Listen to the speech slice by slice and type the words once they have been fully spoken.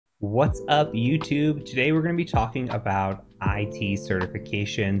What's up, YouTube? Today we're going to be talking about IT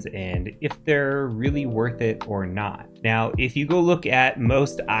certifications and if they're really worth it or not. Now, if you go look at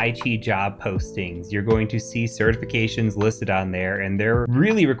most IT job postings, you're going to see certifications listed on there, and they're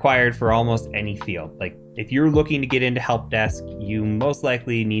really required for almost any field. Like, if you're looking to get into help desk, you most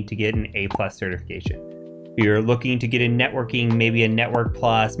likely need to get an A+ certification. If you're looking to get in networking, maybe a Network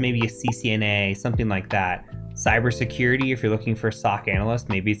Plus, maybe a CCNA, something like that. Cybersecurity, if you're looking for a SOC analyst,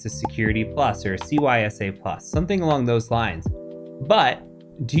 maybe it's a Security Plus or a CYSA Plus, something along those lines. But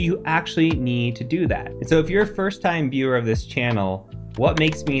do you actually need to do that? And so if you're a first-time viewer of this channel, what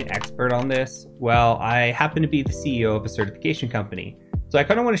makes me an expert on this? Well, I happen to be the CEO of a certification company. So I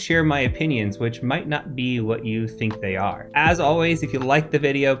kind of want to share my opinions, which might not be what you think they are. As always, if you like the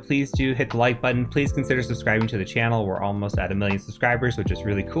video, please do hit the like button. Please consider subscribing to the channel. We're almost at 1 million subscribers, which is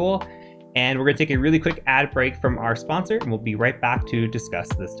really cool. And we're going to take a really quick ad break from our sponsor, and we'll be right back to discuss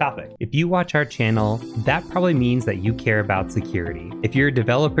this topic. If you watch our channel, that probably means that you care about security. If you're a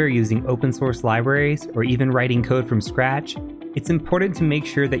developer using open source libraries or even writing code from scratch, it's important to make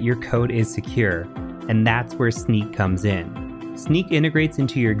sure that your code is secure, and that's where Snyk comes in. Snyk integrates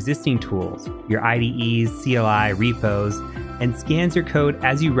into your existing tools, your IDEs, CLI, repos, and scans your code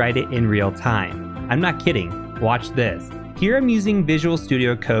as you write it in real time. I'm not kidding. Watch this. Here I'm using Visual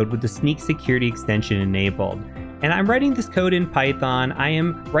Studio Code with the Snyk security extension enabled. And I'm writing this code in Python. I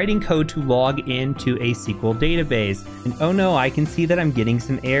am writing code to log into a SQL database. And oh no, I can see that I'm getting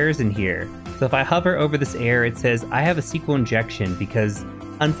some errors in here. So if I hover over this error, it says I have a SQL injection because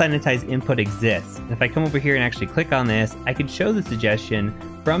unsanitized input exists. And if I come over here and actually click on this, I could show the suggestion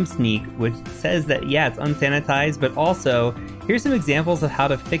from Snyk, which says that, yeah, it's unsanitized, but also here's some examples of how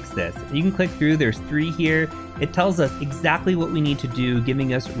to fix this. You can click through, there's 3 here. It tells us exactly what we need to do,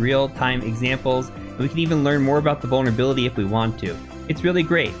 giving us real-time examples, and we can even learn more about the vulnerability if we want to. It's really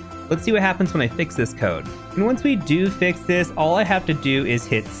great. Let's see what happens when I fix this code. And once we do fix this, all I have to do is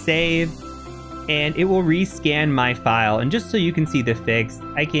hit save, and it will rescan my file. And just so you can see the fix,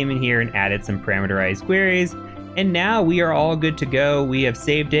 I came in here and added some parameterized queries, and now we are all good to go. We have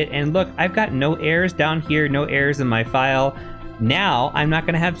saved it, and look, I've got no errors down here, no errors in my file. Now I'm not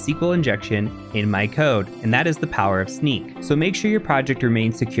going to have SQL injection in my code, and that is the power of Snyk. So make sure your project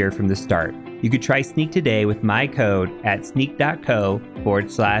remains secure from the start. You could try Snyk today with my code at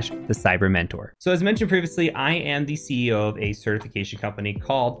snyk.co/thecybermentor. So as mentioned previously, I am the CEO of a certification company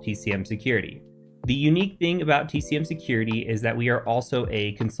called TCM Security. The unique thing about TCM Security is that we are also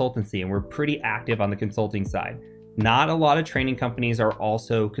a consultancy, and we're pretty active on the consulting side. Not a lot of training companies are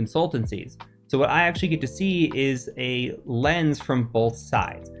also consultancies. So what I actually get to see is a lens from both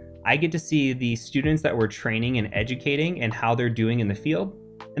sides. I get to see the students that we're training and educating and how they're doing in the field.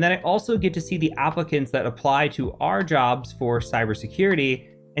 And then I also get to see the applicants that apply to our jobs for cybersecurity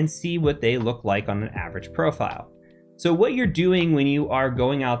and see what they look like on an average profile. So what you're doing when you are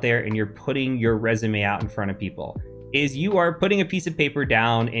going out there and you're putting your resume out in front of people is you are putting a piece of paper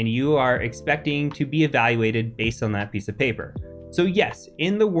down and you are expecting to be evaluated based on that piece of paper. So yes,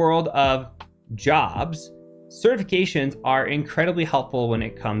 in the world of jobs, certifications are incredibly helpful when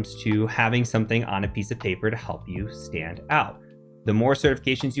it comes to having something on a piece of paper to help you stand out. The more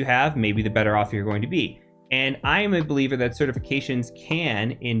certifications you have, maybe the better off you're going to be. And I am a believer that certifications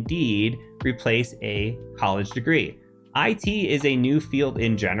can indeed replace a college degree. IT is a new field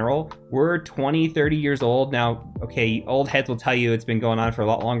in general. We're 20, 30 years old now. Okay, old heads will tell you it's been going on for a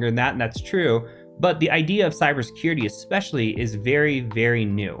lot longer than that, and that's true. But the idea of cybersecurity especially is very, very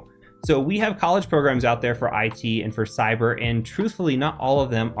new. So we have college programs out there for IT and for cyber, and truthfully, not all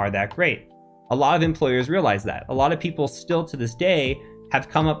of them are that great. A lot of employers realize that. A lot of people still to this day have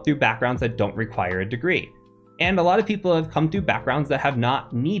come up through backgrounds that don't require a degree. And a lot of people have come through backgrounds that have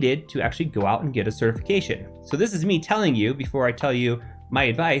not needed to actually go out and get a certification. So this is me telling you, before I tell you my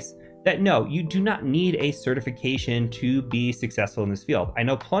advice, that no, you do not need a certification to be successful in this field. I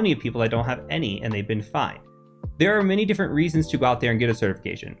know plenty of people that don't have any and they've been fine. There are many different reasons to go out there and get a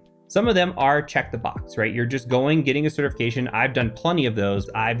certification. Some of them are check the box, right? You're just going, getting a certification. I've done plenty of those.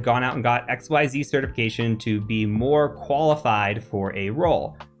 I've gone out and got XYZ certification to be more qualified for a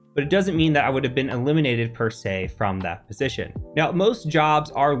role. But it doesn't mean that I would have been eliminated per se from that position. Now, most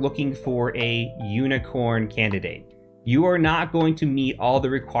jobs are looking for a unicorn candidate. You are not going to meet all the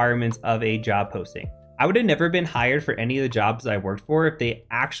requirements of a job posting. I would have never been hired for any of the jobs I worked for if they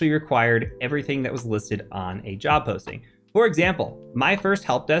actually required everything that was listed on a job posting. For example, my first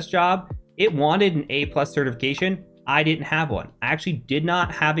help desk job, it wanted an A+ certification. I didn't have one. I actually did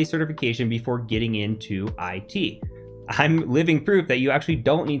not have a certification before getting into IT. I'm living proof that you actually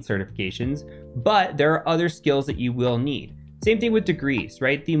don't need certifications, but there are other skills that you will need. Same thing with degrees,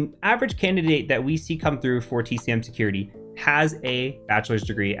 right? The average candidate that we see come through for TCM Security has a bachelor's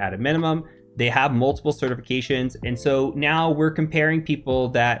degree at a minimum. They have multiple certifications. And so now we're comparing people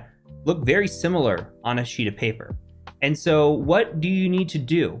that look very similar on a sheet of paper. And so what do you need to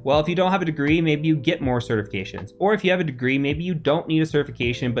do? Well, if you don't have a degree, maybe you get more certifications. Or if you have a degree, maybe you don't need a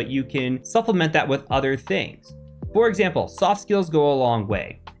certification, but you can supplement that with other things. For example, soft skills go a long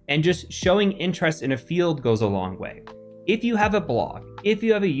way, and just showing interest in a field goes a long way. If you have a blog, if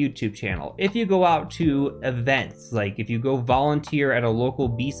you have a YouTube channel, if you go out to events, like if you go volunteer at a local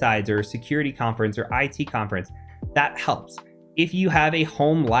B-Sides or a security conference or IT conference, that helps. If you have a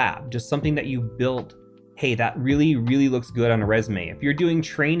home lab, just something that you built, hey, that really, really looks good on a resume. If you're doing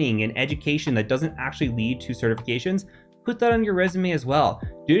training and education that doesn't actually lead to certifications, put that on your resume as well.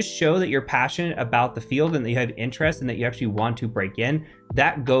 Just show that you're passionate about the field and that you have interest and that you actually want to break in.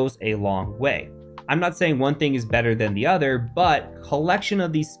 That goes a long way. I'm not saying one thing is better than the other, but collection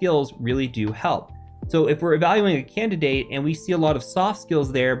of these skills really do help. So if we're evaluating a candidate and we see a lot of soft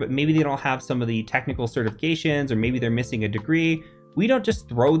skills there, but maybe they don't have some of the technical certifications, or maybe they're missing a degree, we don't just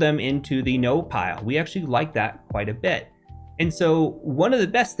throw them into the no pile. We actually like that quite a bit. And so one of the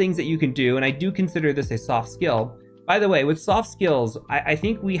best things that you can do, and I do consider this a soft skill, by the way, with soft skills, I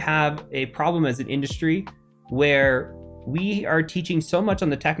think we have a problem as an industry where we are teaching so much on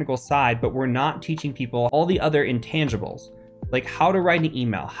the technical side, but we're not teaching people all the other intangibles, like how to write an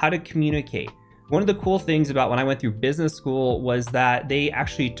email, how to communicate. One of the cool things about when I went through business school was that they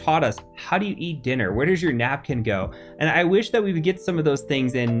actually taught us, how do you eat dinner? Where does your napkin go? And I wish that we would get some of those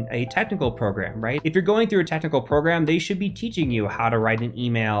things in a technical program, right? If you're going through a technical program, they should be teaching you how to write an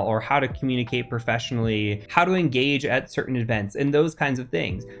email or how to communicate professionally, how to engage at certain events and those kinds of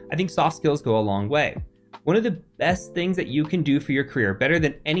things. I think soft skills go a long way. One of the best things that you can do for your career, better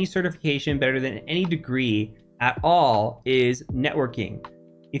than any certification, better than any degree at all, is networking.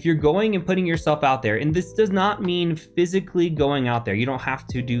 If you're going and putting yourself out there, and this does not mean physically going out there, you don't have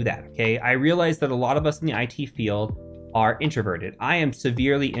to do that, okay? I realize that a lot of us in the IT field are introverted. I am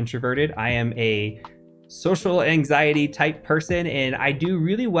severely introverted. I am a social anxiety type person, and I do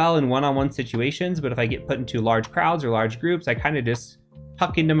really well in one-on-one situations, but if I get put into large crowds or large groups, I kind of just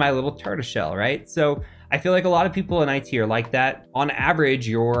tuck into my little tortoiseshell, right? So I feel like a lot of people in IT are like that. On average,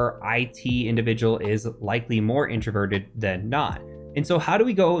 your IT individual is likely more introverted than not. And so how do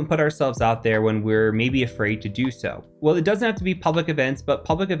we go and put ourselves out there when we're maybe afraid to do so? Well, it doesn't have to be public events, but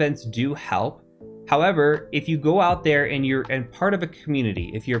public events do help. However, if you go out there and you're part of a community,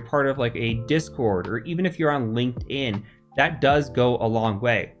 if you're part of like a Discord, or even if you're on LinkedIn, that does go a long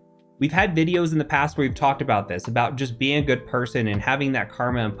way. We've had videos in the past where we've talked about this, about just being a good person and having that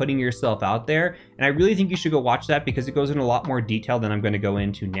karma and putting yourself out there. And I really think you should go watch that because it goes into a lot more detail than I'm going to go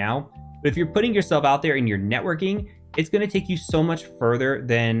into now. But if you're putting yourself out there and you're networking, it's going to take you so much further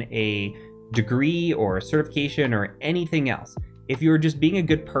than a degree or a certification or anything else. If you're just being a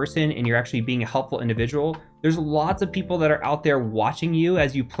good person and you're actually being a helpful individual, there's lots of people that are out there watching you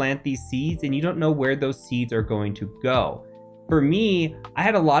as you plant these seeds, and you don't know where those seeds are going to go. For me, I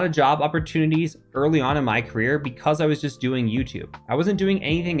had a lot of job opportunities early on in my career because I was just doing YouTube. I wasn't doing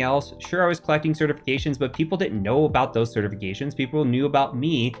anything else. Sure, I was collecting certifications, but people didn't know about those certifications. People knew about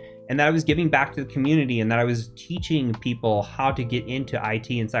me and that I was giving back to the community and that I was teaching people how to get into IT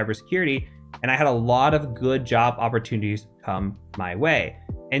and cybersecurity. And I had a lot of good job opportunities come my way.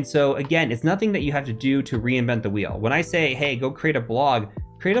 And so again, it's nothing that you have to do to reinvent the wheel. When I say, hey, go create a blog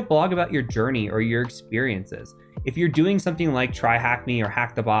about your journey or your experiences. If you're doing something like Try Hack Me or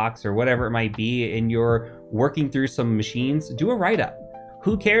Hack the Box or whatever it might be, and you're working through some machines, do a write-up.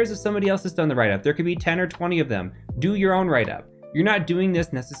 Who cares if somebody else has done the write-up? There could be 10 or 20 of them. Do your own write-up. You're not doing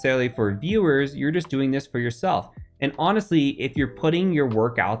this necessarily for viewers, you're just doing this for yourself. And honestly, if you're putting your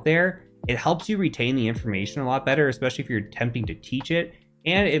work out there, it helps you retain the information a lot better, especially if you're attempting to teach it,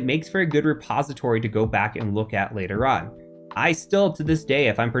 and it makes for a good repository to go back and look at later on. I still, to this day,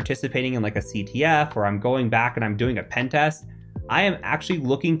 if I'm participating in like a CTF or I'm going back and I'm doing a pen test, I am actually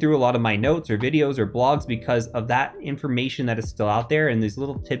looking through a lot of my notes or videos or blogs because of that information that is still out there and these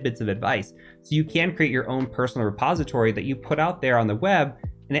little tidbits of advice. So you can create your own personal repository that you put out there on the web,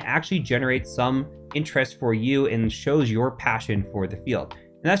 and it actually generates some interest for you and shows your passion for the field.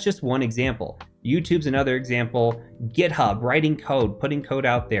 And that's just one example. YouTube's another example. GitHub, writing code, putting code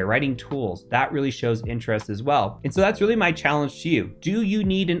out there, writing tools, that really shows interest as well. And so that's really my challenge to you. Do you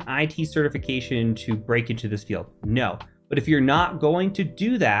need an IT certification to break into this field? No. But if you're not going to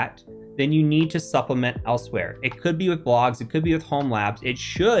do that, then you need to supplement elsewhere. It could be with blogs, it could be with home labs. It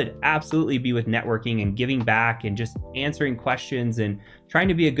should absolutely be with networking and giving back and just answering questions and trying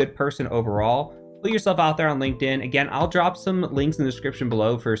to be a good person overall. put yourself out there on LinkedIn. Again, I'll drop some links in the description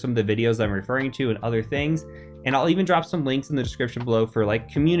below for some of the videos I'm referring to and other things. And I'll even drop some links in the description below for like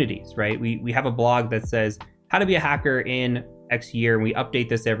communities, right? We have a blog that says how to be a hacker in X year, and we update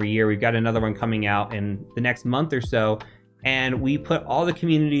this every year. We've got another one coming out in the next month or so. And we put all the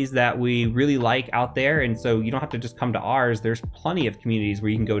communities that we really like out there. And so you don't have to just come to ours. There's plenty of communities where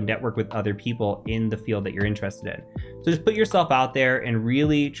you can go network with other people in the field that you're interested in. So just put yourself out there and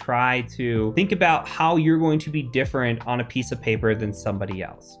really try to think about how you're going to be different on a piece of paper than somebody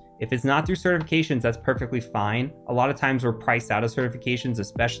else. If it's not through certifications, that's perfectly fine. A lot of times we're priced out of certifications,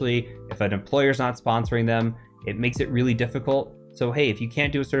 especially if an employer's not sponsoring them. It makes it really difficult. So hey, if you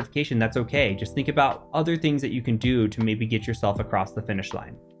can't do a certification, that's okay. Just think about other things that you can do to maybe get yourself across the finish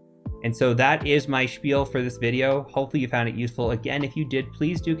line. And so that is my spiel for this video. Hopefully you found it useful. Again, if you did,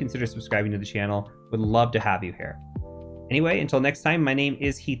 please do consider subscribing to the channel. Would love to have you here. Anyway, until next time, my name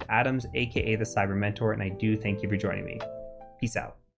is Heath Adams, aka the Cyber Mentor, and I do thank you for joining me. Peace out.